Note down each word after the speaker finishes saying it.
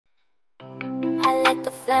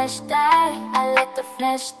the flesh die. I let the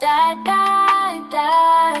flesh die, die,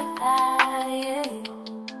 die, die,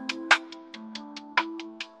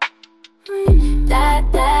 die,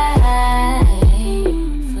 die.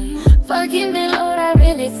 Forgive me, Lord, I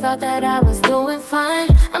really thought that I was doing fine.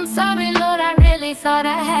 I'm sorry, Lord, I really thought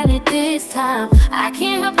I had it this time. I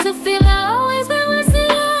can't help to feel I always been wasting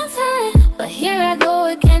your time. But here I go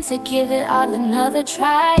again to give it all another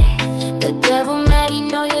try. The devil mad, he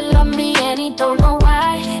know you love me and he don't know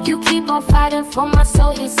why. You keep on fighting for my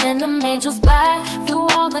soul, you send them angels by. Through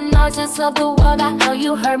all the noises of the world, I know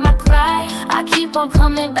you heard my cry. I keep on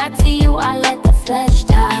coming back to you, I let the flesh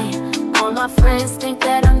die. All my friends think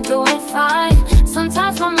that I'm doing fine.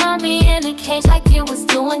 Sometimes my mind be in a cage like it was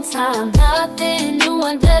doing time. Nothing new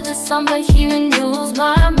under the sun, but hearing news.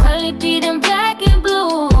 My really beating black and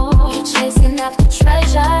blue. You're chasing after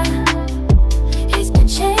treasure, he's been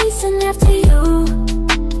chasing after you.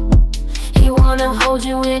 He wanna hold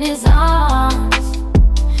you in his arms,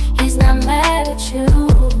 he's not mad at you.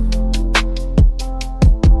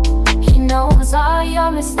 He knows all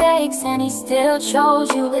your mistakes and he still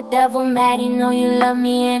chose you. The devil mad, he know you love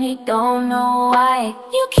me and he don't know why.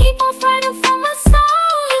 You keep on fighting for my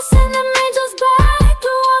soul, you send them angels back.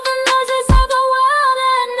 Through all the noises of the world,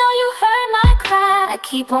 I know you heard my cry. I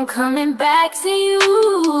keep on coming back to you.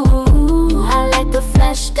 I let the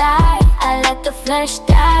flesh die, I let the flesh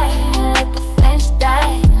die, I let the flesh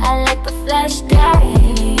die, I let the flesh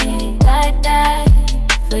die, die, die,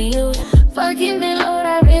 for you. Forgive me, Lord,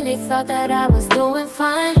 I really thought that I was doing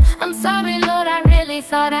fine. I'm sorry, Lord, I really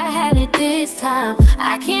thought I had it this time.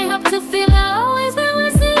 I can't help to feel I always been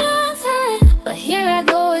wasting your time. But here I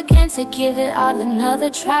go again to give it all another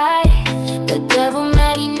try. The devil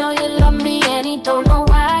mad, he know you love me and he don't know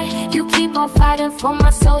why. You keep on fighting for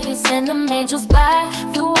my soul, you send them angels by.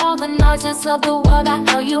 Through all the noises of the world, I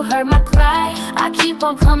know you heard my cry. I keep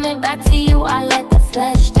on coming back to you, I let the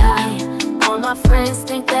flesh die. All my friends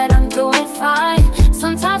think that I'm doing fine.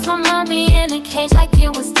 Sometimes my mind be in a cage like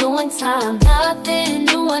it was doing time. Nothing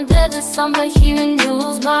new under the sun, but hearing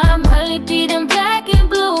news. My really beating black and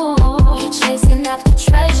blue. You're chasing after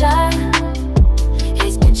treasure,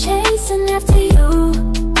 he's been chasing after you.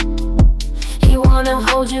 He wanna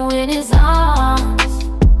hold you in his arms,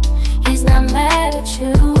 he's not mad at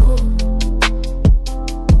you.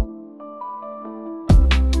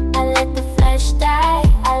 I let the flesh die,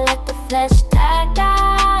 I let the flesh